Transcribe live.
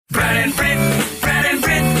and Brit. Brad and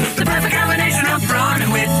Brit, the perfect combination of brawn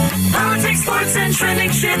and wit. Politics, sports, and trending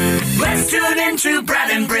shit. Let's tune into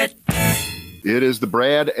Brad and Brit. It is the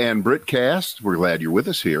Brad and Brit cast. We're glad you're with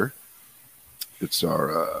us here. It's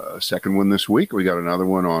our second one this week. We got another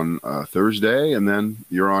one on Thursday, and then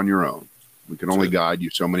you're on your own. We can only guide you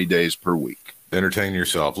so many days per week. Entertain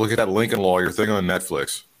yourself. Look at that Lincoln Lawyer thing on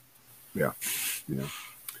Netflix. Yeah.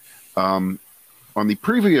 On the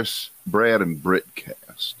previous Brad and Brit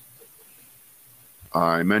cast,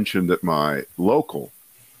 I mentioned that my local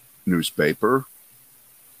newspaper,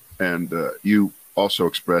 and you also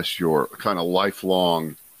expressed your kind of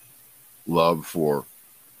lifelong love for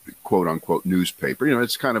quote unquote newspaper. You know,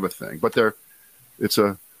 it's kind of a thing, but it's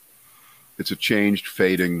a changed,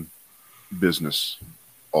 fading business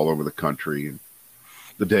all over the country. And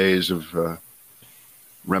the days of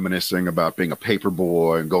reminiscing about being a paper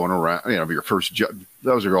boy and going around, you know, your first job,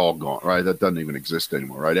 those are all gone, right? That doesn't even exist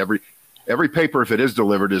anymore, right? Every paper, if it is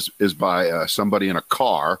delivered, is by somebody in a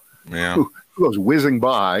car who goes whizzing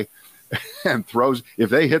by and throws. If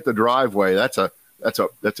they hit the driveway, that's a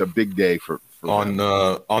big day for on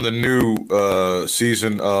the new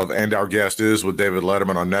season of And Our Guest Is with David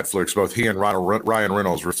Letterman on Netflix. Both he and Ryan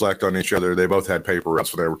Reynolds reflect on each other. They both had paper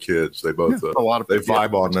routes when they were kids. They both a lot of they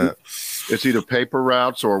vibe on that. It's either paper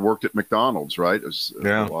routes or worked at McDonald's, right? A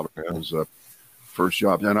lot of people's first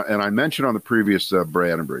jobs. And I mentioned on the previous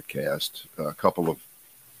Brad and Brit cast a couple of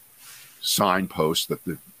signposts that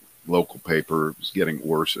the local paper is getting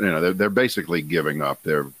worse. You know, they're basically giving up.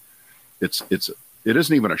 It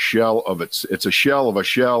isn't even a shell of it's a shell of a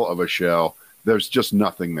shell of a shell. There's just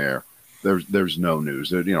nothing there. There's no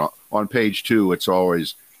news. You know, on page 2, it's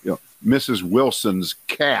always, you know, Mrs. Wilson's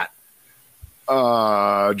cat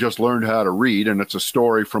just learned how to read, and it's a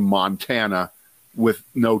story from Montana with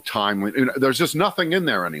no timely. You know, there's just nothing in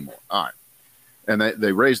there anymore. All right, and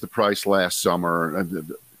they raised the price last summer.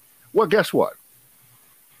 Well, guess what?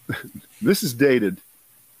 This is dated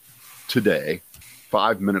today.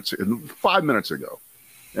 5 minutes ago.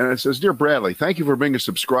 And it says, Dear Bradley, thank you for being a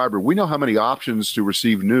subscriber. We know how many options to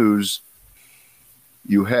receive news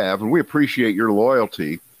you have, and we appreciate your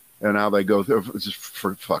loyalty. And now they go through,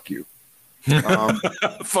 fuck you.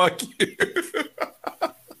 Fuck you.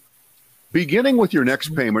 Beginning with your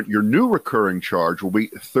next payment, your new recurring charge will be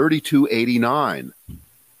 $32.89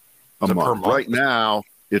 a month. Right now,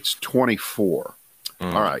 it's $24. All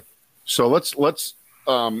right. So let's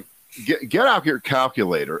get out your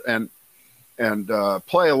calculator and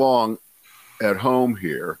play along at home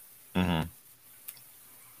here. Mm-hmm.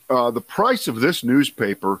 The price of this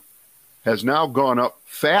newspaper has now gone up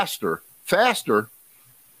faster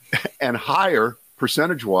and higher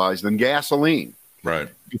percentage-wise than gasoline. Right.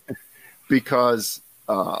 Because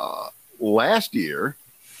last year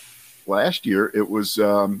it was,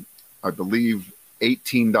 I believe,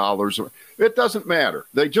 $18. It doesn't matter.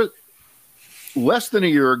 They just less than a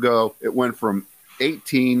year ago, it went from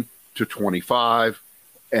 18 to 25,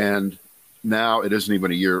 and now it isn't even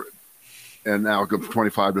a year, and now it goes from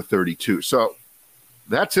 25 to 32. So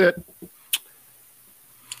that's it.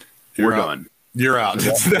 We're done. You're out.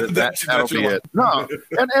 That'll be it. No,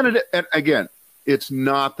 and again, it's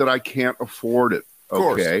not that I can't afford it.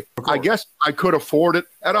 Okay, of course. I guess I could afford it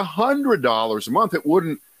at $100 a month. It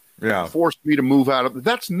wouldn't force me to move out of it.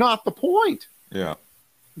 That's not the point. Yeah.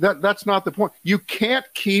 That's not the point. You can't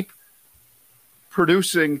keep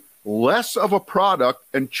producing less of a product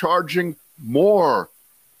and charging more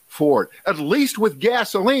for it. At least with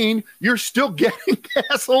gasoline, you're still getting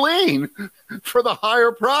gasoline for the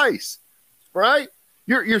higher price, right?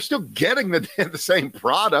 You're still getting the same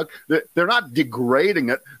product. They're not degrading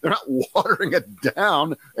it. They're not watering it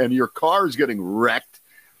down, and your car is getting wrecked.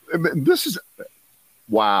 I mean, this is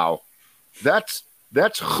wow. That's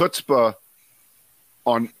chutzpah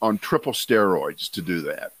on triple steroids to do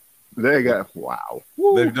that. They got wow.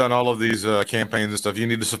 Woo. They've done all of these campaigns and stuff. You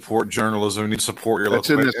need to support journalism. You need to support your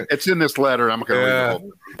local. It's in this letter. I'm going to read the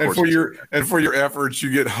whole. And for your efforts,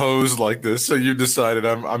 you get hosed like this. So you decided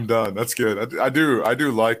I'm done. That's good. I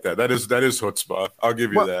do like that. That is chutzpah. I'll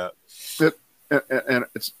give you that. And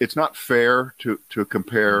it's not fair to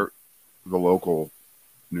compare the local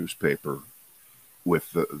newspaper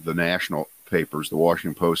with the national papers, the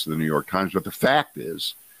Washington Post and the New York Times. But the fact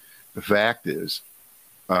is,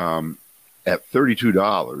 at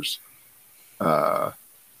 $32,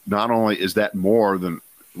 not only is that more than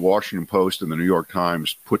the Washington Post and the New York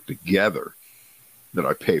Times put together that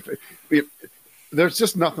I pay for. There's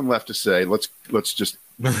just nothing left to say. Let's just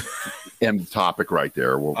end the topic right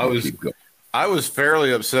there. We'll keep going. I was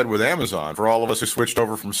fairly upset with Amazon. For all of us who switched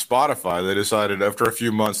over from Spotify, they decided after a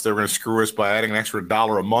few months they were going to screw us by adding an extra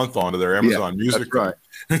 $1 a month onto their Amazon Music. That's right.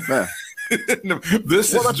 Yeah.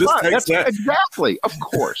 This takes that. Exactly. Of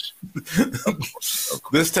course.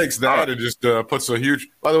 This takes that and just puts a huge.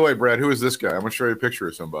 By the way, Brad, who is this guy? I'm going to show you a picture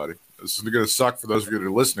of somebody. This is going to suck for those of you that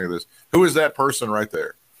are listening to this. Who is that person right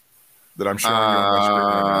there that I'm showing you on my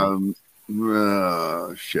screen right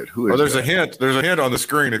now? Shit. Who is? There's a hint. There's a hint on the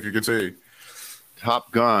screen if you can see.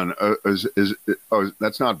 Top Gun.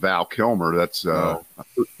 That's not Val Kilmer. That's who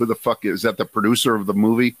the fuck is that? The producer of the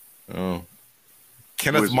movie? Oh.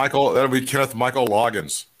 Kenneth Michael. That'll be Kenneth Michael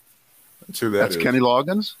Loggins. That's who that is. Kenny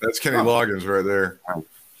Loggins. That's Kenny Loggins right there. Oh.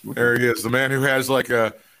 There he is, the man who has like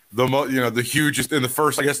the hugest in the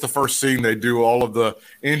first scene. They do all of the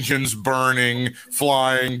engines burning,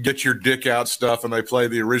 flying, get your dick out stuff, and they play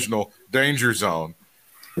the original Danger Zone,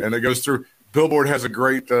 and it goes through. Billboard has a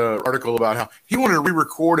great article about how he wanted to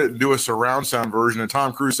re-record it and do a surround sound version, and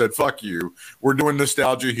Tom Cruise said, "Fuck you, we're doing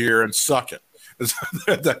nostalgia here and suck it."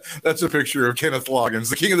 That's a picture of Kenneth Loggins,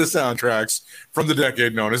 the king of the soundtracks from the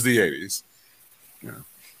decade known as the 80s. Yeah.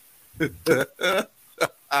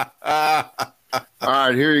 All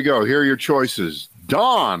right, here you go. Here are your choices.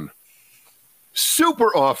 Dawn,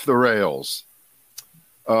 super off the rails.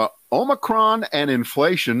 Omicron and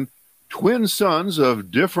inflation, twin sons of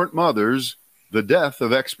different mothers, the death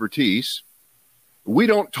of expertise. We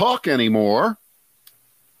don't talk anymore.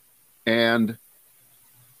 And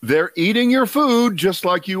they're eating your food just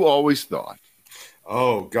like you always thought.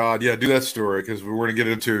 Oh, God. Yeah, do that story because we're going to get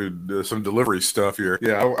into some delivery stuff here.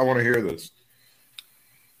 Yeah, I want to hear this.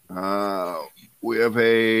 We have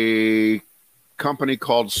a company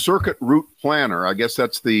called Circuit Route Planner. I guess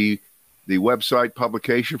that's the website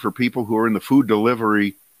publication for people who are in the food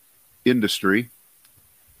delivery industry.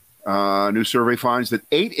 A new survey finds that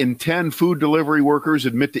 8 in 10 food delivery workers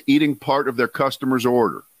admit to eating part of their customer's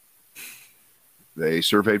order. They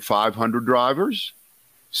surveyed 500 drivers.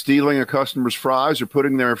 Stealing a customer's fries or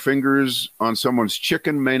putting their fingers on someone's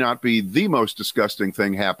chicken may not be the most disgusting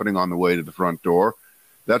thing happening on the way to the front door.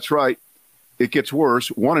 That's right. It gets worse.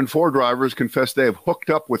 1 in 4 drivers confess they have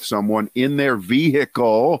hooked up with someone in their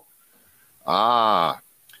vehicle.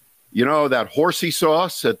 You know that horsey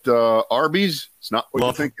sauce at Arby's? It's not what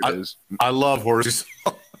you think it is. I love horsey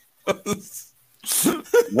sauce.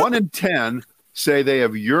 1 in 10 say they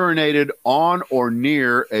have urinated on or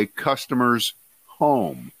near a customer's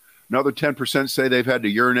home. Another 10% say they've had to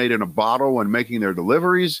urinate in a bottle when making their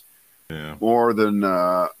deliveries. Yeah. More than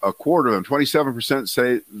a quarter of them, 27%,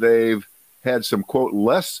 say they've had some, quote,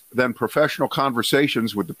 less than professional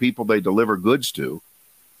conversations with the people they deliver goods to.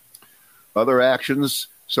 Other actions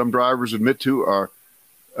some drivers admit to are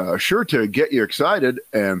sure to get you excited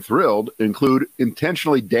and thrilled include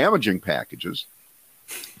intentionally damaging packages,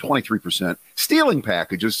 23%, stealing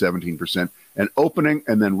packages, 17%, and opening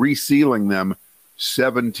and then resealing them,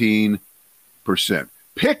 17%.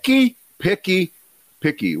 Picky.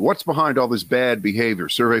 What's behind all this bad behavior?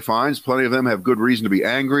 Survey finds plenty of them have good reason to be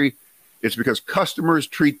angry. It's because customers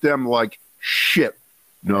treat them like shit.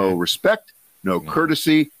 No respect, no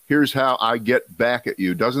courtesy. Here's how I get back at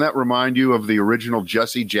you. Doesn't that remind you of the original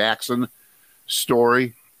Jesse Jackson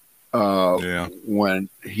story? When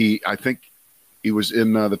I think he was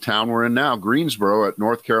in the town we're in now, Greensboro, at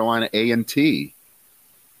North Carolina A&T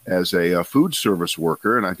as a food service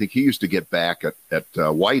worker. And I think he used to get back at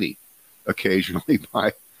Whitey occasionally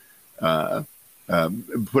by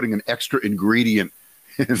putting an extra ingredient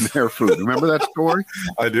in their food. Remember that story?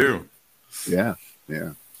 I do. Yeah.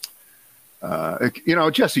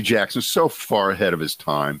 Jesse Jackson's so far ahead of his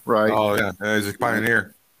time, right? Oh, yeah. He's a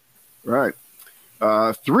pioneer. Right.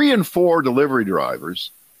 3 in 4 delivery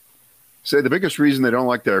drivers say the biggest reason they don't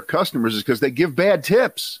like their customers is because they give bad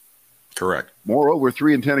tips. Correct. Moreover,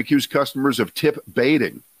 3 in 10 accuse customers of tip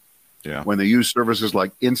baiting when they use services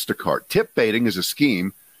like Instacart. Tip baiting is a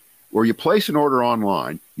scheme where you place an order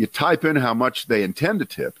online, you type in how much they intend to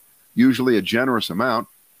tip, usually a generous amount,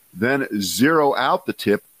 then zero out the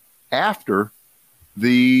tip after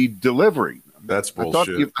the delivery. That's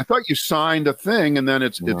bullshit. I thought you signed a thing and then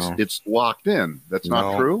it's locked in. That's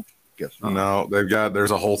not true? Guess not. No,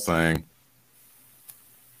 there's a whole thing.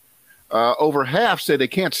 Over half say they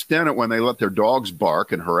can't stand it when they let their dogs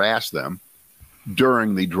bark and harass them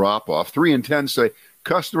during the drop-off. 3 in 10 say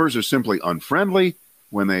customers are simply unfriendly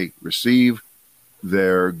when they receive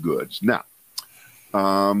their goods. Now,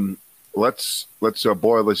 let's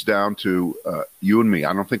boil this down to you and me.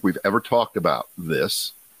 I don't think we've ever talked about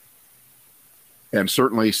this. And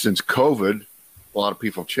certainly since COVID, a lot of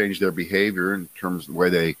people have changed their behavior in terms of the way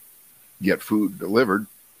they get food delivered.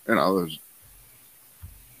 There's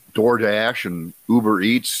DoorDash and Uber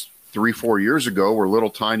Eats 3-4 years ago were little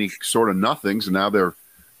tiny sort of nothings, and now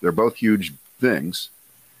they're both huge things.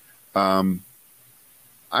 I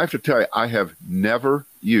have to tell you, I have never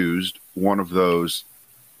used one of those,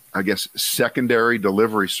 I guess, secondary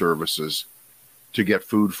delivery services to get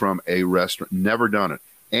food from a restaurant. Never done it.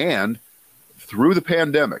 And through the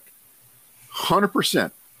pandemic,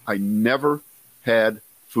 100%, I never had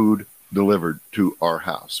food delivered to our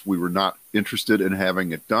house. We were not interested in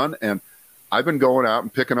having it done. And I've been going out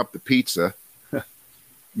and picking up the pizza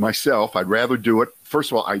myself. I'd rather do it.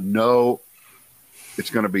 First of all, I know it's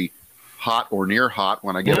going to be hot or near hot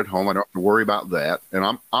when I get it home. I don't have to worry about that.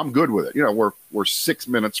 And I'm good with it. You know, we're 6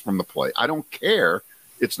 minutes from the plate. I don't care.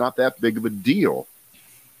 It's not that big of a deal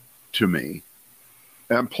to me.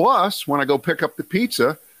 And plus, when I go pick up the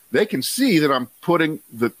pizza, they can see that I'm putting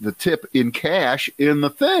the tip in cash in the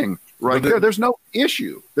thing right there. There's no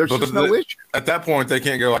issue. There's just no issue. At that point, they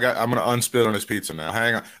can't go, I'm going to unspit on his pizza now.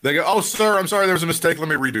 Hang on. They go, oh, sir, I'm sorry, there was a mistake. Let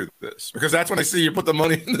me redo this. Because that's when they see you put the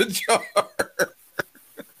money in the jar.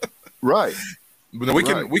 Right. But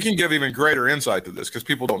we can give even greater insight to this because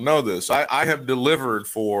people don't know this. I have delivered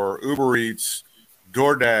for Uber Eats,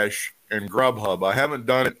 DoorDash, and Grubhub. I haven't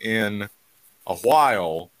done it in a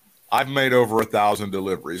while. I've made over 1,000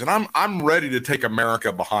 deliveries, and I'm ready to take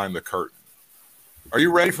America behind the curtain. Are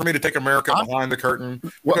you ready for me to take America behind the curtain?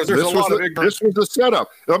 Because there's a lot of ignorance. This was the setup.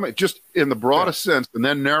 I mean, just in the broadest sense, and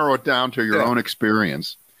then narrow it down to your own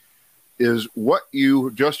experience. Is what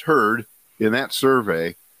you just heard in that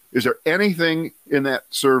survey? Is there anything in that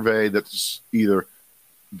survey that's either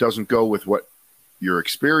doesn't go with what your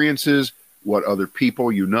experience is, what other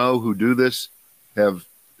people you know who do this have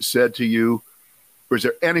said to you? Or is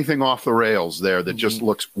there anything off the rails there that just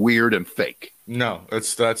looks weird and fake? No,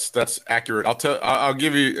 that's accurate. I'll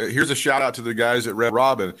give you. Here's a shout out to the guys at Red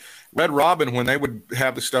Robin. Red Robin, when they would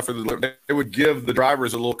have the stuff for they would give the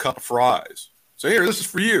drivers a little cup of fries. So here, this is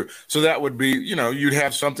for you. So that would be, you'd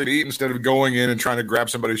have something to eat instead of going in and trying to grab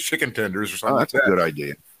somebody's chicken tenders or something. That's like that. A good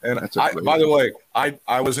idea. And by the way,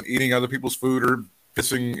 I wasn't eating other people's food or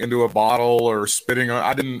pissing into a bottle or spitting on.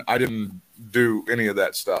 I didn't do any of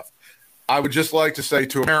that stuff. I would just like to say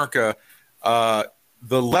to America,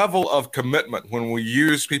 the level of commitment when we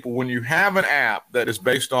use people, when you have an app that is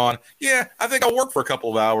based on, I think I'll work for a couple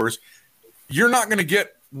of hours, you're not going to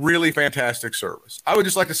get really fantastic service. I would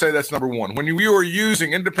just like to say that's number one. When you are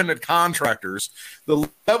using independent contractors, the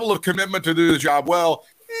level of commitment to do the job well,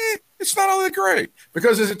 it's not all that great.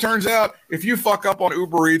 Because as it turns out, if you fuck up on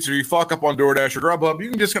Uber Eats or you fuck up on DoorDash or Grubhub, you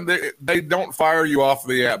can just they don't fire you off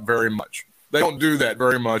the app very much. They don't do that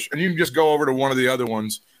very much. And you can just go over to one of the other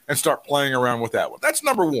ones and start playing around with that one. That's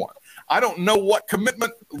number one. I don't know what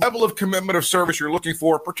level of commitment of service you're looking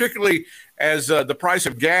for, particularly as the price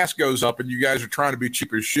of gas goes up and you guys are trying to be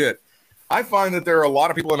cheap as shit. I find that there are a lot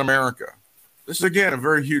of people in America. This is, again, a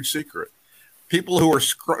very huge secret. People who are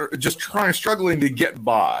struggling to get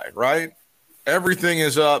by, right? Everything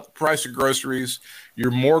is up, price of groceries,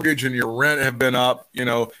 your mortgage and your rent have been up.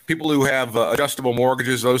 People who have adjustable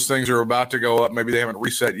mortgages, those things are about to go up. Maybe they haven't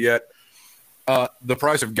reset yet. The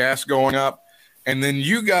price of gas going up. And then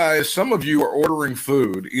you guys, some of you are ordering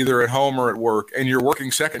food either at home or at work, and you're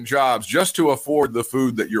working second jobs just to afford the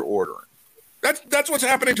food that you're ordering. That's what's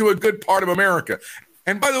happening to a good part of America.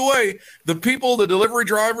 And by the way, the delivery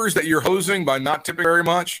drivers that you're hosing by not tipping very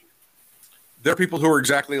much, they're people who are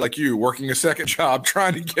exactly like you, working a second job,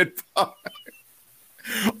 trying to get by.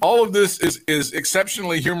 All of this is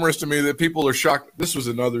exceptionally humorous to me that people are shocked. This was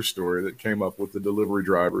another story that came up with the delivery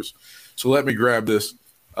drivers. So let me grab this.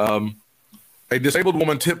 A disabled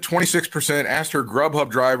woman tipped 26%, asked her Grubhub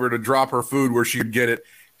driver to drop her food where she could get it.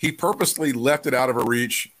 He purposely left it out of her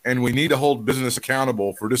reach, and we need to hold business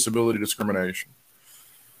accountable for disability discrimination.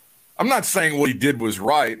 I'm not saying what he did was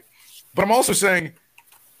right, but I'm also saying,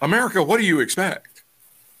 America, what do you expect?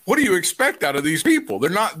 What do you expect out of these people? They're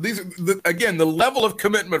not again, the level of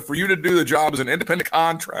commitment for you to do the job as an independent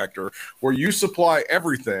contractor where you supply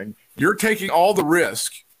everything, you're taking all the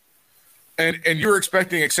risk, and you're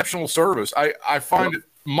expecting exceptional service. I find it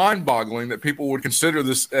mind-boggling that people would consider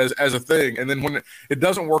this as a thing, and then when it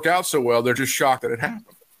doesn't work out so well, they're just shocked that it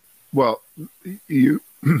happened. Well, you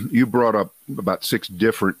brought up about 6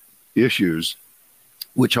 different issues,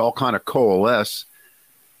 which all kind of coalesce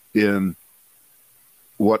in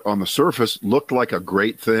what on the surface looked like a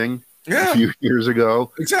great thing a few years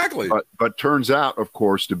ago. Exactly. But turns out, of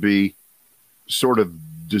course, to be sort of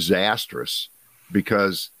disastrous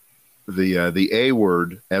because the A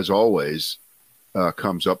word, as always,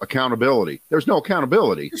 comes up: accountability. There's no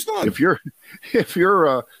accountability. If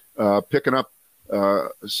you're picking up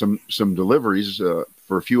some deliveries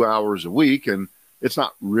for a few hours a week, and it's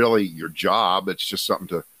not really your job. It's just something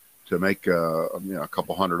to make a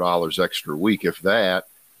couple $100 extra a week, if that.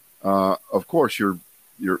 Of course, you're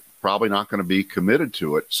probably not going to be committed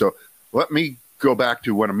to it. So let me go back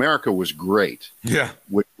to when America was great. Yeah,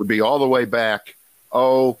 which would be all the way back.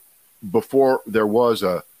 Before there was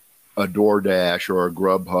a DoorDash or a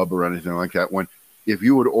Grubhub or anything like that. When if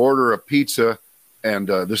you would order a pizza, and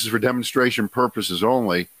this is for demonstration purposes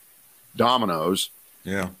only, Domino's.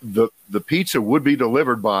 Yeah, the pizza would be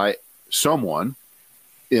delivered by someone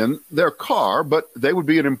in their car, but they would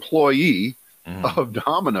be an employee of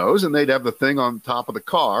Domino's, and they'd have the thing on top of the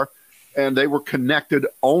car, and they were connected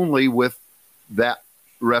only with that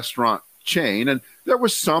restaurant chain, and there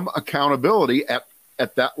was some accountability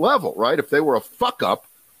at that level, right? If they were a fuck up,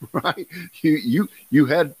 right, you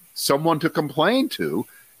had someone to complain to.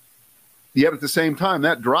 Yet at the same time,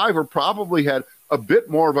 that driver probably had a bit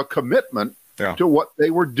more of a commitment to what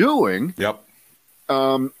they were doing. Yep.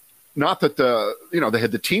 Not that they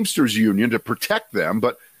had the Teamsters union to protect them,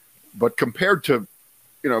 but compared to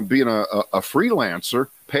being a freelancer,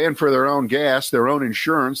 paying for their own gas, their own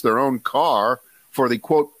insurance, their own car, for the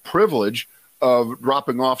quote privilege of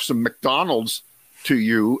dropping off some McDonald's to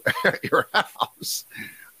you at your house.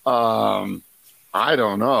 I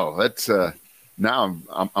don't know. That's now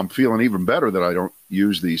I'm feeling even better that I don't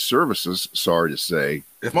use these services. Sorry to say.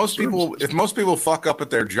 If most people fuck up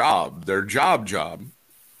at their job,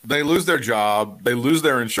 they lose their job, they lose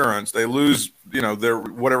their insurance, they lose their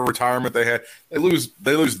whatever retirement they had, they lose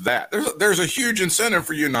that. There's a huge incentive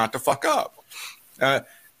for you not to fuck up.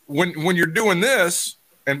 When you're doing this,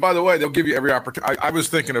 and by the way, they'll give you every opportunity. I was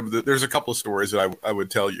thinking of there's a couple of stories that I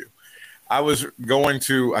would tell you. I was going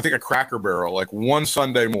to, I think, a Cracker Barrel like one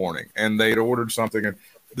Sunday morning, and they'd ordered something, and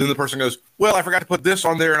then the person goes, well, I forgot to put this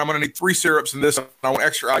on there, and I'm going to need 3 syrups and this, and I want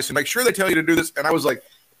extra ice, and make sure they tell you to do this. And I was like,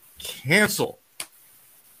 cancel.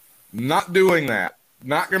 Not doing that.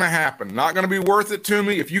 Not going to happen. Not going to be worth it to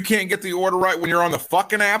me. If you can't get the order right when you're on the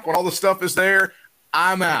fucking app, when all the stuff is there,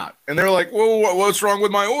 I'm out. And they're like, well, what's wrong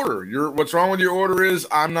with my order? What's wrong with your order is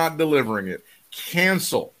I'm not delivering it.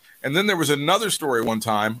 Cancel. And then there was another story one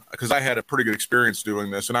time, because I had a pretty good experience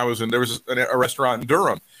doing this, and there was a restaurant in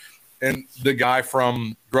Durham, and the guy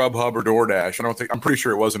from Grubhub or DoorDash, I'm pretty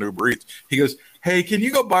sure it wasn't Uber Eats, he goes, hey, can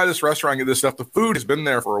you go by this restaurant and get this stuff? The food has been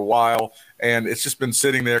there for a while, and it's just been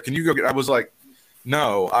sitting there. Can you go get it? I was like,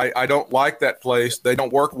 no, I don't like that place. They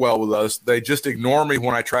don't work well with us. They just ignore me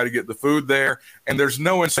when I try to get the food there, and there's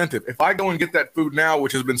no incentive. If I go and get that food now,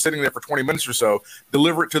 which has been sitting there for 20 minutes or so,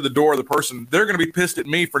 deliver it to the door of the person, they're going to be pissed at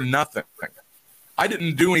me for nothing. I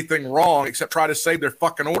didn't do anything wrong except try to save their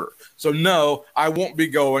fucking order. So no, I won't be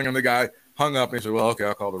going. And the guy hung up and he said, well, okay,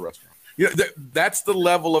 I'll call the restaurant. That's the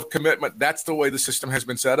level of commitment. That's the way the system has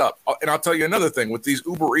been set up. And I'll tell you another thing with these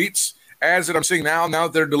Uber Eats ads that I'm seeing now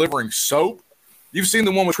that they're delivering soap. You've seen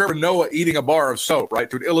the one with Trevor Noah eating a bar of soap, right?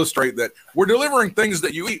 To illustrate that we're delivering things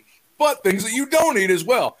that you eat, but things that you don't eat as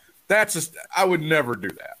well. I would never do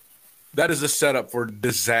that. That is a setup for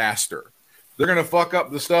disaster. They're going to fuck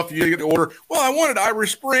up the stuff you get to order. Well, I wanted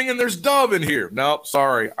Irish Spring and there's Dove in here. No,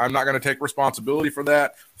 sorry. I'm not going to take responsibility for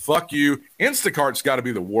that. Fuck you. Instacart's got to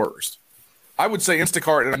be the worst. I would say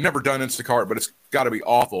Instacart, and I've never done Instacart, but it's got to be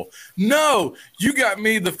awful. No, you got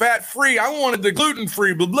me the fat-free. I wanted the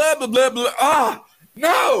gluten-free, blah, blah, blah, blah, blah. Ah,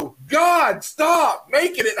 no, God, stop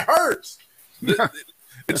making it hurts.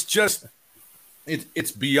 It's just,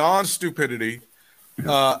 it's beyond stupidity.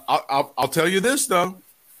 I'll tell you this, though.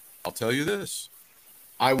 I'll tell you this.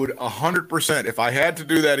 I would 100%, if I had to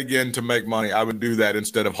do that again to make money, I would do that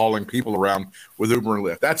instead of hauling people around with Uber and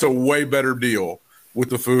Lyft. That's a way better deal with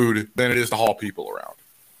the food than it is to haul people around.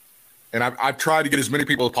 And I've tried to get as many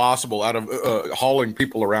people as possible out of hauling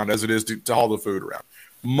people around as it is to haul the food around.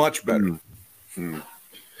 Much better.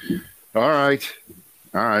 All right.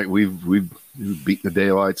 We've beaten the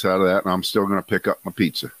daylights out of that, and I'm still going to pick up my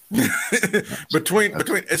pizza. between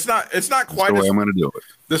it's not quite the way I'm going to do it.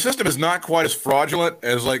 The system is not quite as fraudulent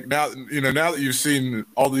as like now that you've seen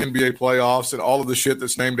all the NBA playoffs and all of the shit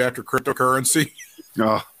that's named after cryptocurrency.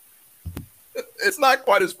 It's not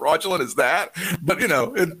quite as fraudulent as that, but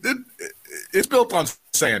it's built on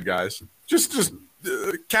sand, guys. Just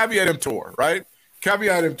caveat emptor, right?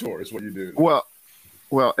 Caveat emptor is what you do.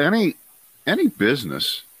 Well, any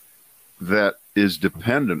business that is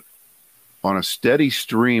dependent on a steady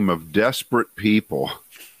stream of desperate people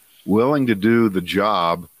willing to do the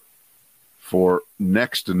job for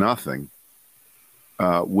next to nothing,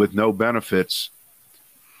 with no benefits,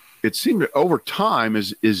 it seems that over time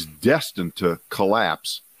is destined to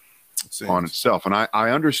collapse on itself. And I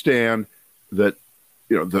understand that,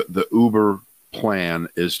 the Uber plan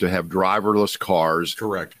is to have driverless cars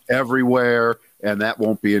Correct. everywhere, and that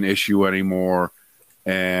won't be an issue anymore.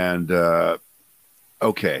 And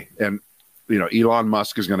okay, and Elon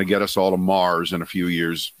Musk is going to get us all to Mars in a few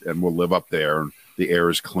years, and we'll live up there, and the air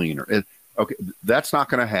is cleaner. Okay, that's not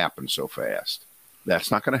going to happen so fast.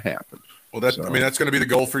 That's not going to happen. Well, that's going to be the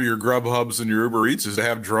goal for your Grubhubs and your Uber Eats, is to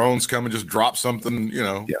have drones come and just drop something,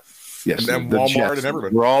 Yeah. Yes, and then Walmart Jetsons. and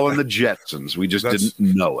everybody. We're all in the Jetsons. We just didn't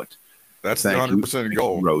know it. That's the 100%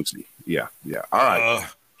 goal. Rosie. Yeah. All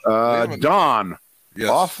right. Don, yes.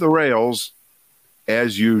 Off the rails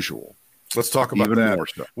as usual. Let's talk about Even that. more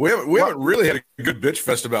so. We haven't really had a good bitch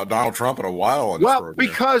fest about Donald Trump in a while.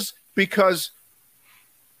 Because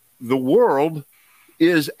the world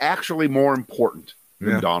is actually more important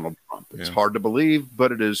than Donald Trump. It's hard to believe,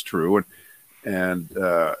 but it is true.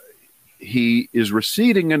 And he is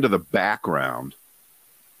receding into the background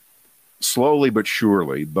slowly but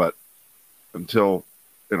surely, but until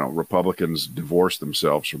Republicans divorce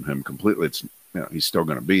themselves from him completely, he's still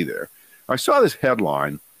going to be there. I saw this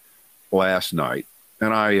headline last night,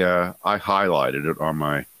 and I highlighted it on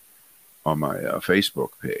my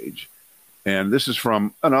Facebook page. And this is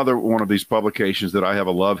from another one of these publications that I have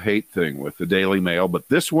a love-hate thing with, the Daily Mail, but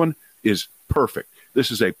this one is perfect.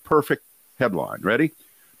 This is a perfect headline. Ready?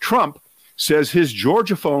 Trump says his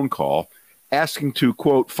Georgia phone call asking to,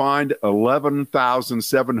 quote, find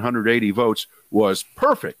 11,780 votes was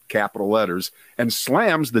perfect, capital letters, and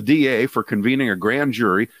slams the DA for convening a grand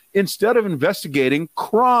jury instead of investigating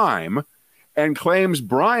crime, and claims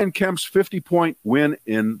Brian Kemp's 50-point win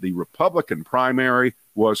in the Republican primary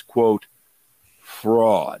was, quote,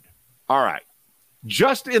 fraud. All right.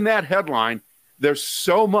 Just in that headline, there's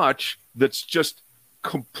so much that's just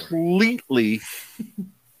completely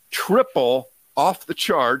triple off the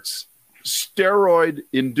charts,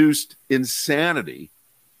 steroid-induced insanity.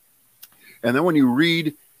 And then when you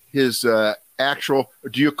read his actual,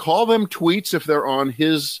 do you call them tweets if they're on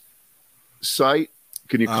his site?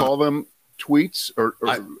 Can you call them tweets, or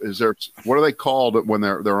is there, what are they called when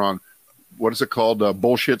they're on? What is it called?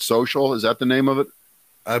 Bullshit Social? Is that the name of it?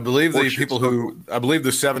 I believe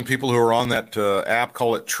the 7 people who are on that app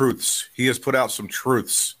call it truths. He has put out some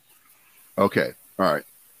truths. Okay. All right.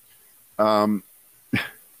 Let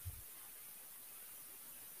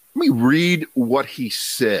me read what he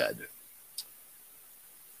said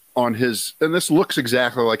on his, and this looks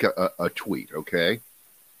exactly like a tweet, okay?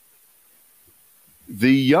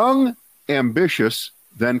 The young, ambitious,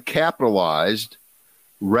 then capitalized,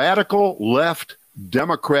 radical left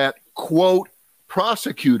Democrat, quote,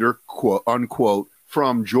 prosecutor, quote, unquote,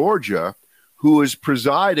 from Georgia, who is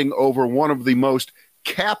presiding over one of the most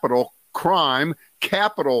capital crime,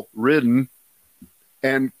 capital-ridden,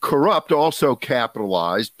 and corrupt, also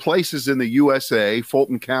capitalized, places in the USA,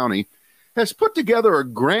 Fulton County, has put together a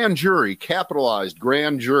grand jury, capitalized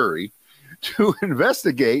grand jury, to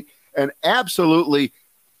investigate an absolutely,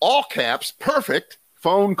 all caps, perfect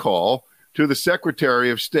phone call to the Secretary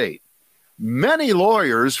of State. Many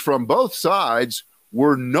lawyers from both sides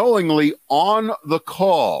were knowingly on the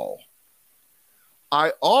call.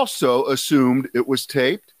 I also assumed it was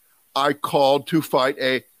taped. I called to fight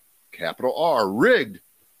a capital R rigged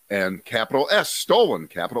and capital S stolen,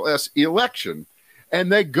 capital S election. And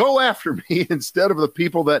they go after me instead of the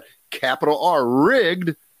people that capital R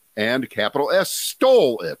rigged and capital S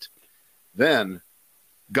stole it. Then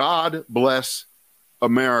God bless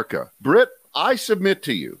America. Britt, I submit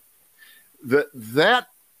to you that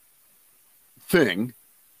thing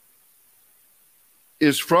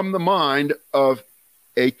is from the mind of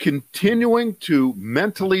a continuing to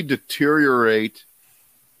mentally deteriorate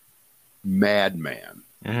madman.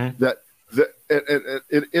 Mm-hmm. That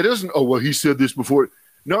it isn't, oh, well, he said this before.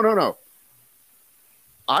 No.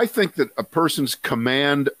 I think that a person's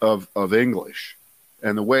command of English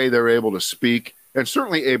and the way they're able to speak, and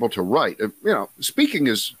certainly able to write, speaking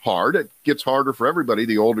is hard. It gets harder for everybody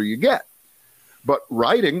the older you get. But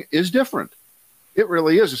writing is different. It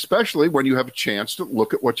really is, especially when you have a chance to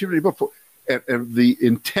look at what you did before. And the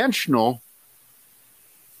intentional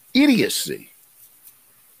idiocy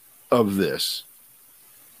of this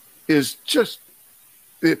is just,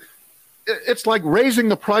 it's like raising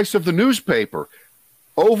the price of the newspaper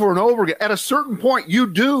over and over again. At a certain point,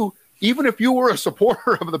 you do, even if you were a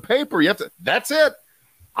supporter of the paper, you have to, that's it.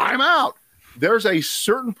 I'm out. There's a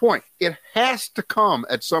certain point. It has to come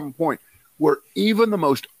at some point where even the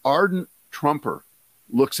most ardent Trumper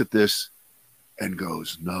looks at this and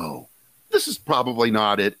goes, no, this is probably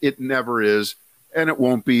not it. It never is, and it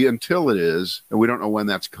won't be until it is, and we don't know when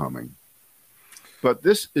that's coming. But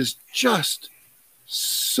this is just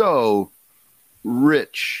so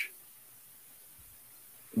rich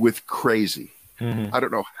with crazy. Mm-hmm. I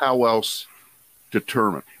don't know how else to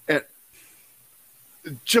term it.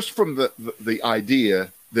 And just from the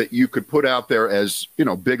idea that you could put out there as,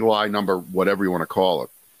 big lie number, whatever you want to call it,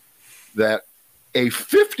 that a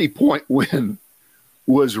 50-point win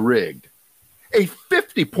was rigged. A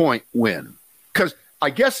 50-point win. Because I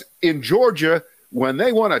guess in Georgia, when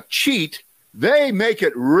they want to cheat, they make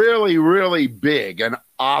it really, really big and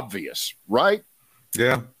obvious, right?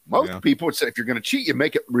 Yeah. Most people would say if you're going to cheat, you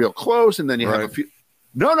make it real close, and then you have a few.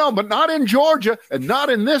 No, but not in Georgia, and not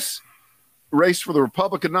in this race for the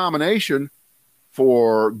Republican nomination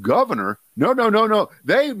for governor. No.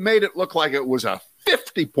 They made it look like it was a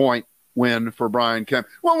 50-point win for Brian Kemp.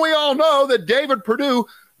 When we all know that David Perdue,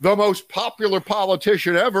 the most popular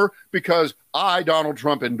politician ever, because Donald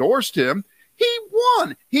Trump, endorsed him, he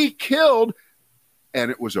won. He killed,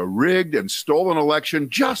 and it was a rigged and stolen election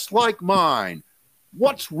just like mine.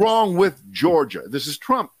 What's wrong with Georgia? This is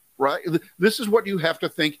Trump, right? This is what you have to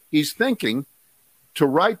think he's thinking to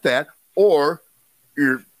write that, or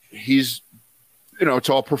he's, it's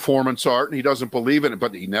all performance art and he doesn't believe in it,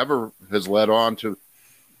 but he never has led on to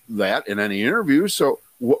that in any interview. So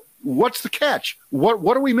what's the catch?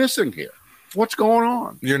 What are we missing here? What's going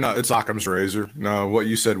on? It's Occam's razor. No, what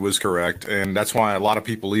you said was correct. And that's why a lot of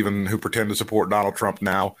people, even who pretend to support Donald Trump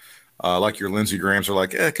now, like your Lindsey Grahams, are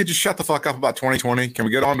like, could you shut the fuck up about 2020? Can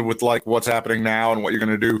we get on with like what's happening now and what you're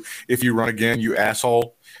going to do if you run again, you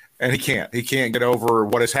asshole? And he can't get over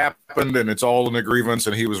what has happened, and it's all in a grievance,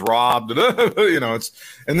 and he was robbed. And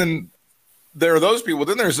then there are those people.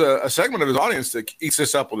 Then there's a segment of his audience that eats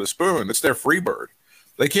this up with a spoon. It's their free bird.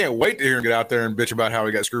 They can't wait to hear him get out there and bitch about how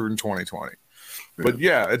he got screwed in 2020. Yeah. But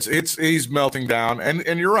yeah, he's melting down,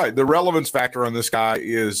 and you're right. The relevance factor on this guy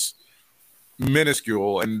is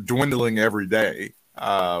minuscule and dwindling every day.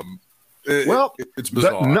 It's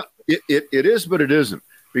bizarre. It is, but it isn't,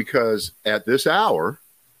 because at this hour,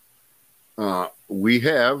 we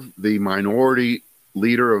have the minority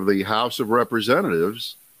leader of the House of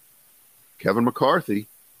Representatives, Kevin McCarthy,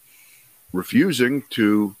 refusing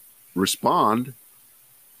to respond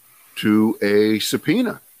to a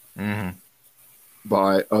subpoena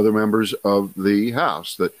by other members of the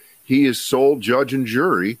House, that he is sole judge and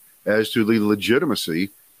jury as to the legitimacy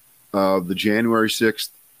of the January 6th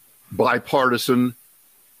bipartisan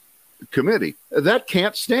committee. That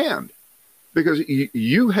can't stand, because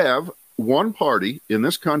you have one party in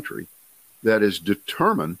this country that is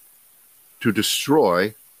determined to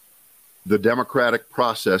destroy the democratic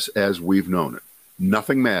process as we've known it.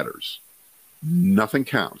 Nothing matters. Nothing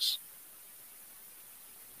counts.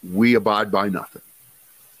 We abide by nothing.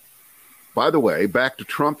 By the way, back to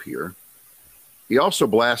Trump here. He also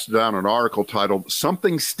blasted out an article titled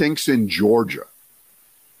 "Something Stinks in Georgia."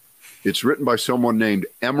 It's written by someone named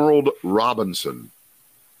Emerald Robinson.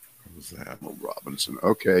 What was that? Emerald Robinson.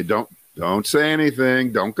 Okay, don't say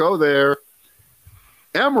anything. Don't go there.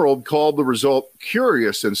 Emerald called the result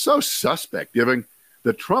curious and so suspect, given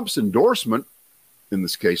that Trump's endorsement, in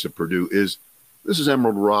this case of Perdue, this is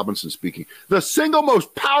Emerald Robinson speaking, the single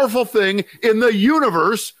most powerful thing in the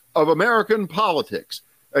universe of American politics.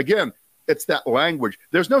 Again, it's that language.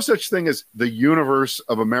 There's no such thing as the universe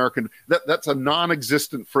of American. That's a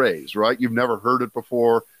non-existent phrase, right? You've never heard it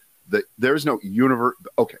before. There's no universe.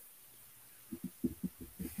 Okay.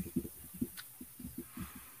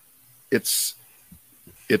 It's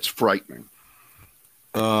frightening.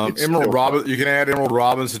 Emerald Robinson. You can add Emerald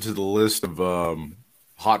Robinson to the list of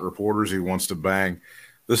hot reporters he wants to bang.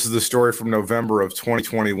 This is the story from November of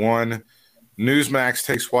 2021. Newsmax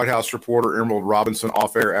takes White House reporter Emerald Robinson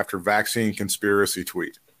off air after vaccine conspiracy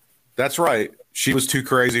tweet. That's right. She was too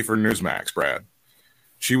crazy for Newsmax, Brad.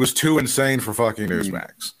 She was too insane for fucking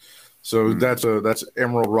Newsmax. So that's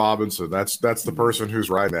Emerald Robinson. That's the person who's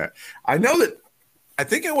writing that. I know that. I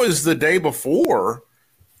think it was the day before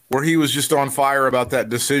where he was just on fire about that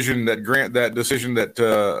decision that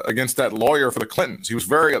against that lawyer for the Clintons. He was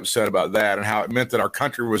very upset about that and how it meant that our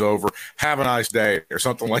country was over. Have a nice day, or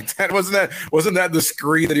something like that. Wasn't that the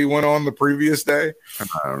scree that he went on the previous day? I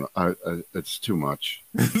don't know. It's too much.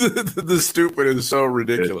 The stupid is so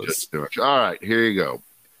ridiculous. It's too much. All right, here you go.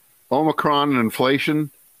 Omicron and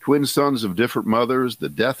inflation, twin sons of different mothers, the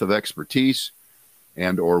death of expertise,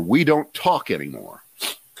 or we don't talk anymore.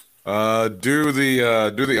 Do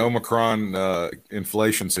the Omicron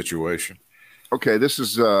inflation situation. Okay, this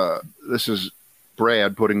is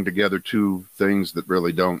Brad putting together two things that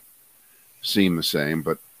really don't seem the same,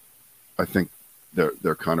 but I think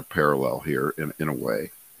they're kind of parallel here in a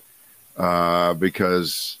way,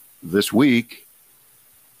 because this week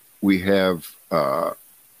we have a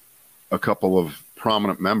couple of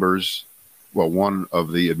prominent members one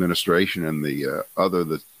of the administration and the other,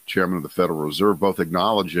 the chairman of the Federal Reserve, both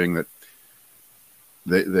acknowledging that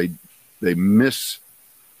they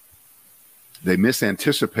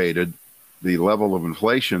misanticipated the level of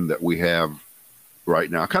inflation that we have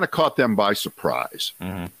right now. Kind of caught them by surprise.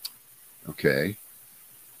 Mm-hmm. Okay.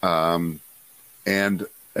 And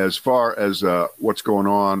as far as what's going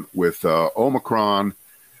on with Omicron,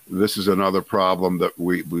 this is another problem that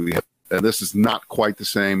we have. And this is not quite the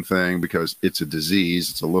same thing because it's a disease.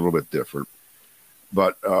 It's a little bit different.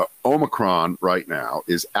 But Omicron right now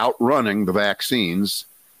is outrunning the vaccines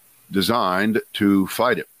designed to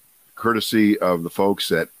fight it, courtesy of the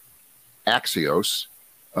folks at Axios.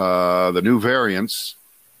 The new variants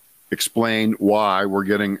explain why we're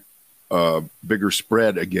getting a bigger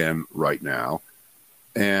spread again right now.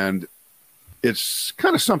 And it's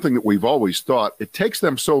kind of something that we've always thought. It takes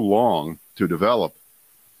them so long to develop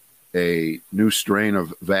a new strain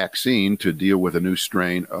of vaccine to deal with a new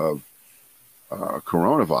strain of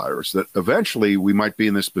coronavirus that eventually we might be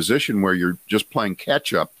in this position where you're just playing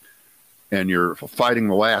catch up and you're fighting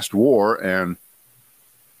the last war, and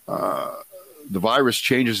the virus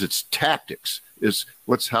changes its tactics.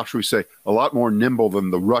 How should we say, a lot more nimble than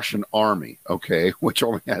the Russian army, okay, which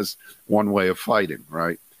only has one way of fighting,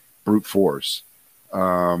 right? Brute force.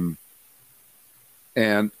 And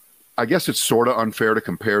I guess it's sort of unfair to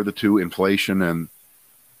compare the two, inflation and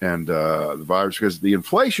the virus, because the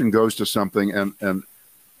inflation goes to something, and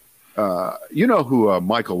you know who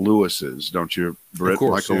Michael Lewis is, don't you, Britt? Of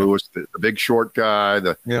course, Michael Lewis, the big short guy,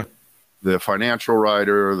 the financial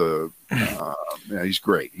writer, he's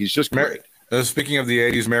great. He's just great. Speaking of the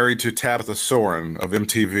 80s, married to Tabitha Soren of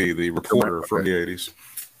MTV, the reporter from the 80s.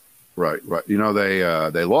 Right. You know,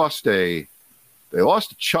 they lost a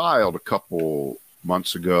child a couple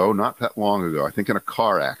months ago, not that long ago, I think in a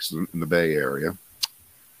car accident in the Bay Area.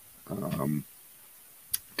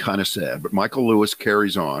 Kind of sad, but Michael Lewis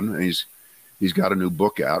carries on, and he's got a new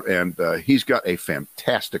book out, and he's got a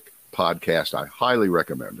fantastic podcast. I highly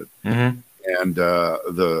recommend it. Mm-hmm. And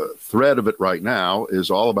the thread of it right now is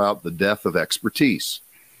all about the death of expertise.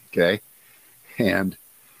 Okay. And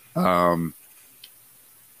the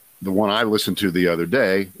one I listened to the other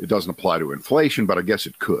day, it doesn't apply to inflation, but I guess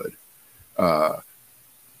it could.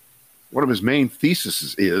 One of his main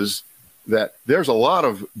theses is that there's a lot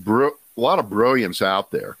of brilliance out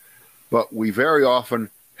there, but we very often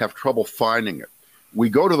have trouble finding it. We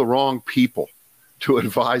go to the wrong people to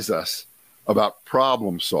advise us about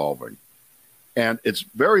problem solving. And it's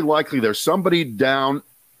very likely there's somebody down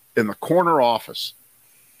in the corner office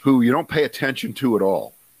who you don't pay attention to at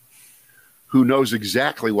all, who knows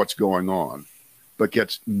exactly what's going on, but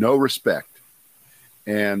gets no respect.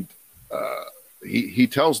 And he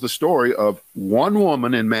tells the story of one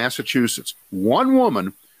woman in Massachusetts, one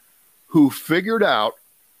woman who figured out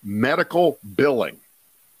medical billing,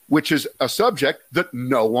 which is a subject that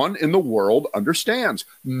no one in the world understands.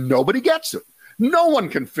 Nobody gets it. No one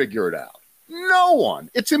can figure it out. No one.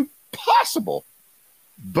 It's impossible.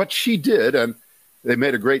 But she did, and they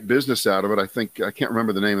made a great business out of it. I can't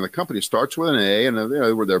remember the name of the company. It starts with an A, and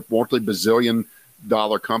they're a multi-bazillion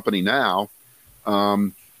dollar company now.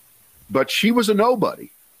 But she was a nobody.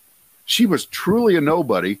 She was truly a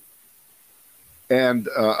nobody. And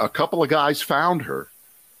a couple of guys found her,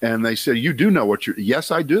 and they said, "You do know what you're."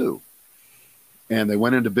 Yes, I do. And they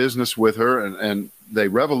went into business with her, and they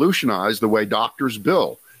revolutionized the way doctors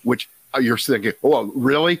bill, which you're thinking, oh,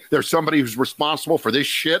 really? There's somebody who's responsible for this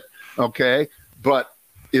shit? Okay. But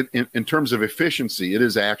in terms of efficiency, it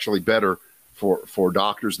is actually better for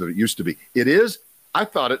doctors than it used to be. It is. I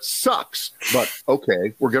thought it sucks, but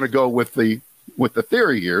okay, we're going to go with the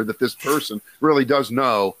theory here that this person really does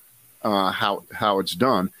know how it's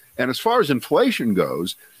done. And as far as inflation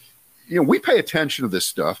goes, we pay attention to this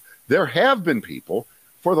stuff. There have been people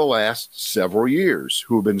for the last several years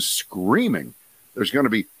who have been screaming there's going to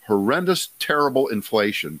be horrendous, terrible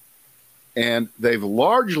inflation. And they've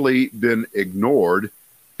largely been ignored.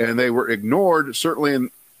 And they were ignored certainly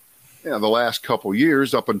in the last couple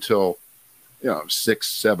years up until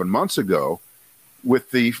 6-7 months ago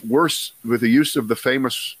with the use of the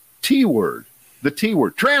famous T word,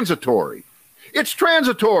 transitory. It's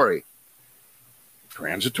transitory.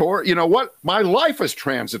 Transitory. You know what? My life is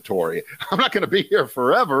transitory. I'm not going to be here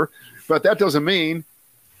forever, but that doesn't mean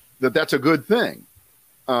that that's a good thing.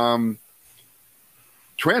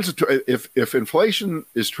 Transitory. If inflation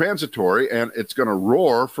is transitory and it's going to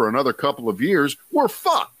roar for another couple of years, we're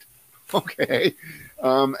fucked. Okay.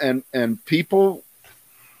 And people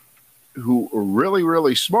who are really,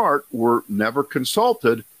 really smart were never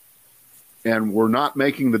consulted and were not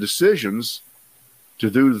making the decisions to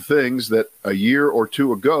do the things that a year or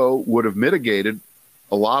two ago would have mitigated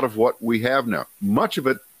a lot of what we have now. Much of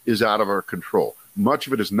it is out of our control. Much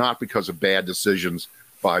of it is not because of bad decisions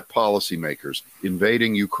by policymakers.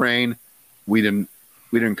 Invading Ukraine, we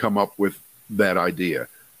didn't come up with that idea.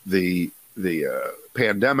 The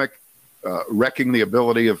pandemic, wrecking the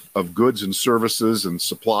ability of goods and services and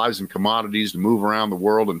supplies and commodities to move around the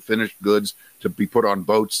world, and finished goods to be put on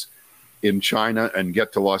boats in China and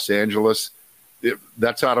get to Los Angeles.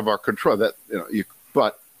 That's out of our control.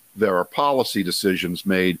 But there are policy decisions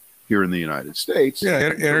made here in the United States.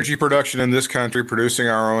 Yeah, energy production in this country, producing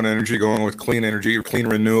our own energy, going with clean energy or clean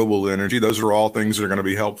renewable energy. Those are all things that are going to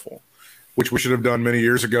be helpful, which we should have done many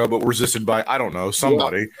years ago, but resisted by, I don't know,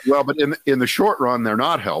 somebody. Well, but in the short run, they're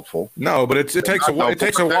not helpful. No, but it takes a while. It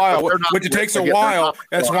takes a while. Which it takes a while.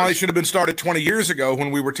 That's why it should have been started 20 years ago when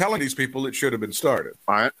we were telling these people it should have been started.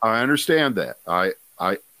 I understand that.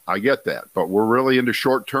 I get that. But we're really into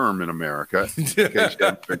short term in America, in case you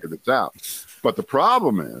haven't figured this out. But the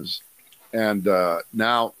problem is, and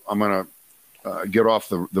now I'm going to get off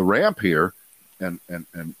the ramp here and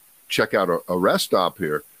check out a rest stop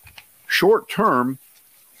here. Short term,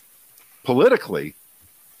 politically,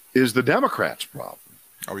 is the Democrats' problem.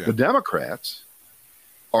 Oh, yeah. The Democrats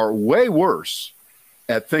are way worse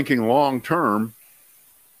at thinking long term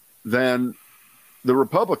than the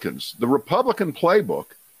Republicans. The Republican playbook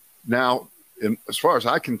now, as far as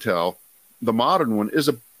I can tell, the modern one is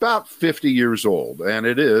about 50 years old, and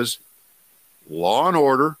it is law and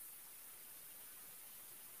order,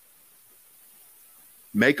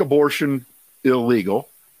 make abortion illegal,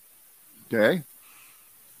 okay,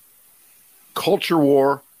 culture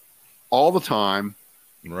war all the time.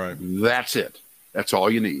 Right. That's it. That's all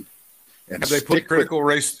you need. And have they put critical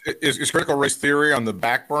race is critical race theory on the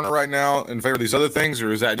back burner right now in favor of these other things,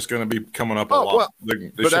 or is that just going to be coming up a lot? Well,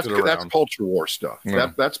 but that's culture war stuff.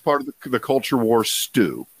 Yeah. That's part of the culture war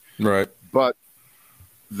stew. Right. But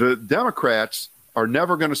the Democrats are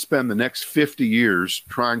never going to spend the next 50 years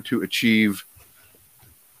trying to achieve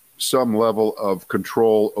some level of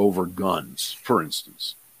control over guns, for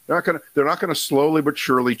instance. They're not going to slowly but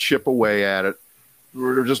surely chip away at it.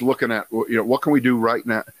 We're just looking at, what can we do right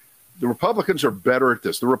now? The Republicans are better at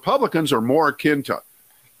this. The Republicans are more akin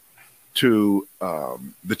to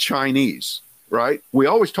the Chinese, right? We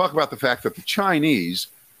always talk about the fact that the Chinese,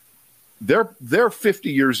 they're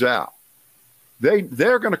 50 years out.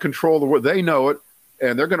 They're going to control the world. They know it,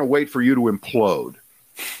 and they're going to wait for you to implode,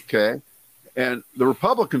 okay? And the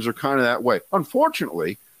Republicans are kind of that way.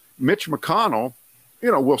 Unfortunately, Mitch McConnell,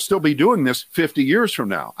 will still be doing this 50 years from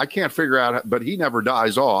now. I can't figure out, but he never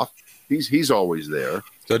dies off. He's always there.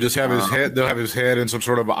 So just have his head. They'll have his head in some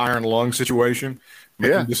sort of iron lung situation,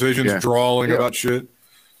 making decisions, drawling about shit.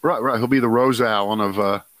 Right. He'll be the Rose Allen of.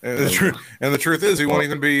 And the truth is, he won't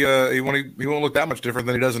even be. He won't look that much different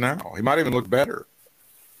than he does now. He might even look better.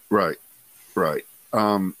 Right.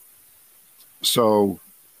 So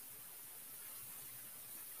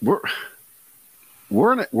we're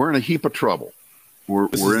in a heap of trouble.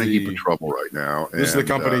 We're in a heap of trouble right now. This is the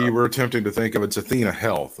company you were attempting to think of. It's Athena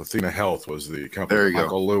Health. Athena Health was the company there you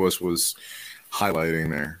Michael go. Lewis was highlighting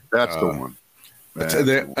there. That's the one.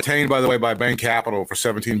 They attained, by the way, by Bain Capital for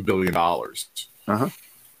 $17 billion.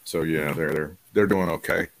 So yeah, they're doing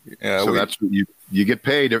okay. So that's what you get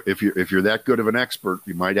paid if you're that good of an expert.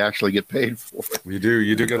 You might actually get paid for it.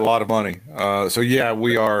 You do get a lot of money. So yeah,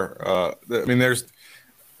 we are.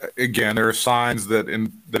 There are signs that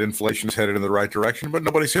inflation is headed in the right direction, but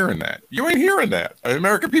nobody's hearing that. You ain't hearing that.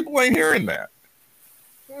 American people ain't hearing that.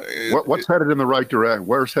 What's headed in the right direction?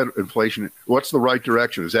 Where's inflation? What's the right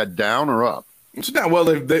direction? Is that down or up? It's down. Well,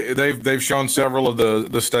 they've shown several of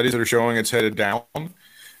the studies that are showing it's headed down,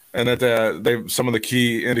 and that some of the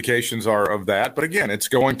key indications are of that. But again, it's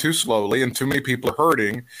going too slowly, and too many people are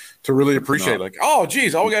hurting to really appreciate. Like, oh,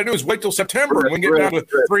 geez, all we got to do is wait till September, and we can get down to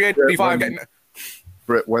 385.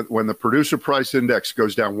 Britt, when the producer price index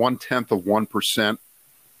goes down 0.1%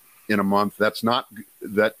 in a month, that's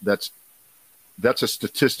a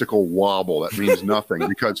statistical wobble. That means nothing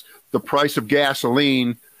because the price of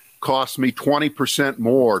gasoline cost me 20%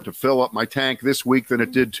 more to fill up my tank this week than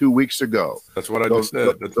it did 2 weeks ago. That's what I just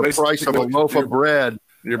said. The price of a loaf of bread.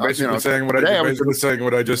 You're basically saying what I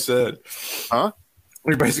just said. Huh?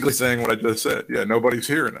 You're basically saying what I just said. Yeah, nobody's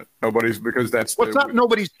hearing it. Nobody's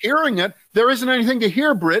nobody's hearing it. There isn't anything to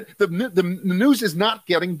hear, Britt. The news is not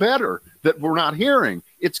getting better that we're not hearing.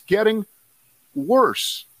 It's getting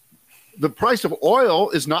worse. The price of oil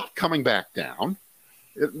is not coming back down.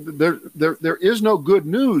 There is no good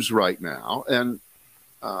news right now, and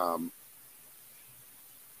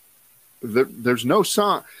there's no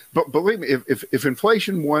sign. But believe me, if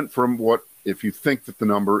inflation went from what, if you think that the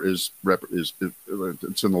number is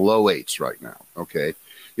it's in the low 8s right now, okay?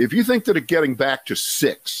 If you think that it getting back to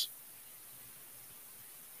 6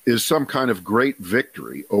 is some kind of great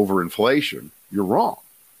victory over inflation, you're wrong.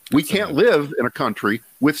 We can't live in a country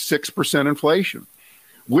with 6% inflation.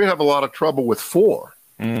 We have a lot of trouble with 4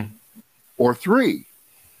 or 3.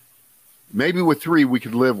 Maybe with 3 we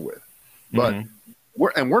could live with, but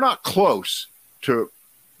we're not close to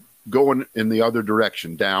going in the other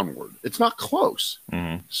direction, downward. It's not close.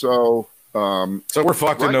 So we're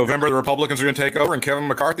fucked in November. The Republicans are going to take over, and Kevin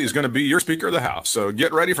McCarthy is going to be your Speaker of the House. So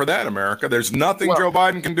get ready for that, America. There's nothing Joe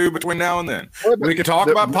Biden can do between now and then. We can talk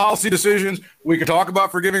about policy decisions. We can talk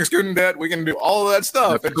about forgiving student debt. We can do all of that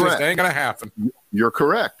stuff. It just ain't going to happen. You're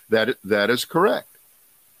correct. That is correct.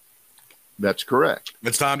 That's correct.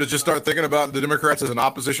 It's time to just start thinking about the Democrats as an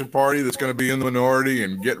opposition party that's going to be in the minority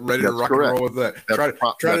and get ready to rock and roll with that. Try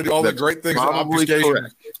to do all the great things in obfuscation,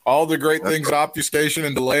 all the great things in obfuscation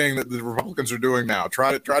and delaying that the Republicans are doing now.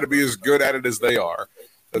 Try to be as good at it as they are.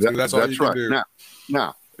 That's all you can do.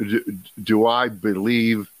 Now, do I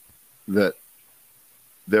believe that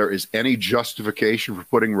there is any justification for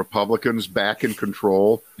putting Republicans back in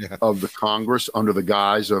control of the Congress under the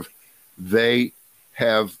guise of they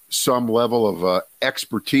have some level of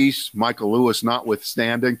expertise, Michael Lewis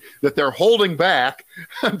notwithstanding, that they're holding back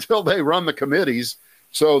until they run the committees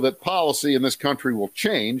so that policy in this country will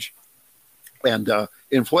change and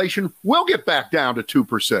inflation will get back down to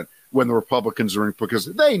 2% when the Republicans are in, because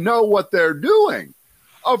they know what they're doing.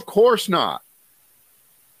 Of course not.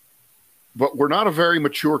 But we're not a very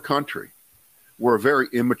mature country. We're a very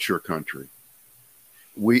immature country.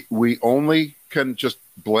 We only can just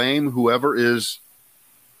blame whoever is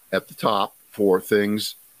at the top for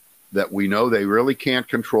things that we know they really can't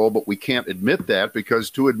control, but we can't admit that, because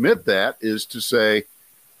to admit that is to say,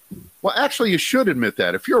 well, actually, you should admit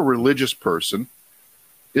that. If you're a religious person,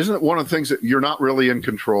 isn't it one of the things that you're not really in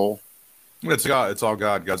control? It's God. It's all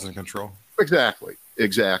God. God's in control. Exactly.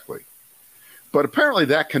 But apparently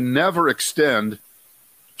that can never extend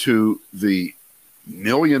to the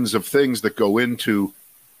millions of things that go into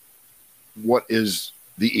what is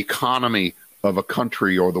the economy of a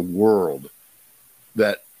country or the world,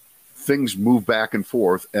 that things move back and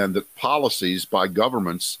forth, and that policies by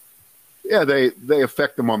governments, they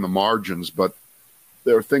affect them on the margins, but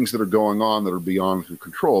there are things that are going on that are beyond the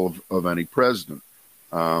control of any president.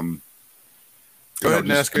 Go ahead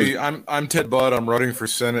and ask me. I'm Ted Budd. I'm running for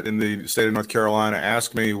Senate in the state of North Carolina.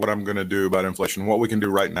 Ask me what I'm going to do about inflation, what we can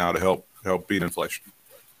do right now to help beat inflation.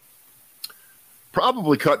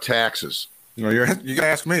 Probably cut taxes. You're going to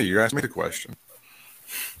ask me. You're asking me the question.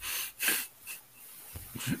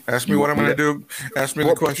 Ask me what I'm going to do. Ask me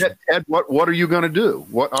the question. Ed, what are you going to do?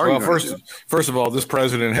 What are you going to do? First of all, this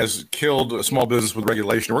president has killed a small business with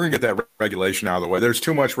regulation. We're going to get that regulation out of the way. There's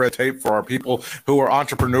too much red tape for our people who are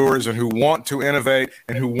entrepreneurs and who want to innovate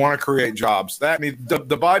and who want to create jobs. The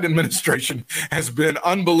Biden administration has been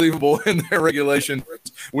unbelievable in their regulations.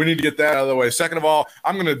 We need to get that out of the way. Second of all,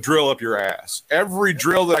 I'm going to drill up your ass. Every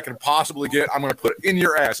drill that I can possibly get, I'm going to put it in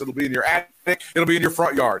your ass. It'll be in your attic. It'll be in your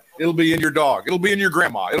front yard. It'll be in your dog. It'll be in your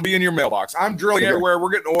grandma. It'll be in your mailbox. I'm drilling everywhere. We're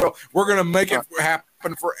getting oil. We're going to make it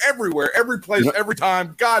happen for everywhere, every place, every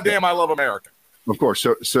time. God damn, I love America. Of course.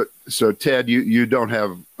 So Ted, you don't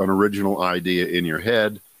have an original idea in your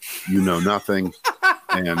head. You know nothing.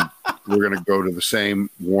 And we're going to go to the same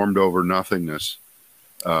warmed over nothingness.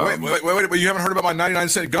 Wait. You haven't heard about my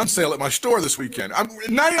 99-cent gun sale at my store this weekend. I'm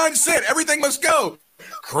 99 cents. Everything must go.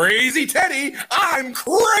 Crazy Teddy, I'm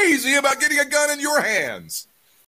crazy about getting a gun in your hands.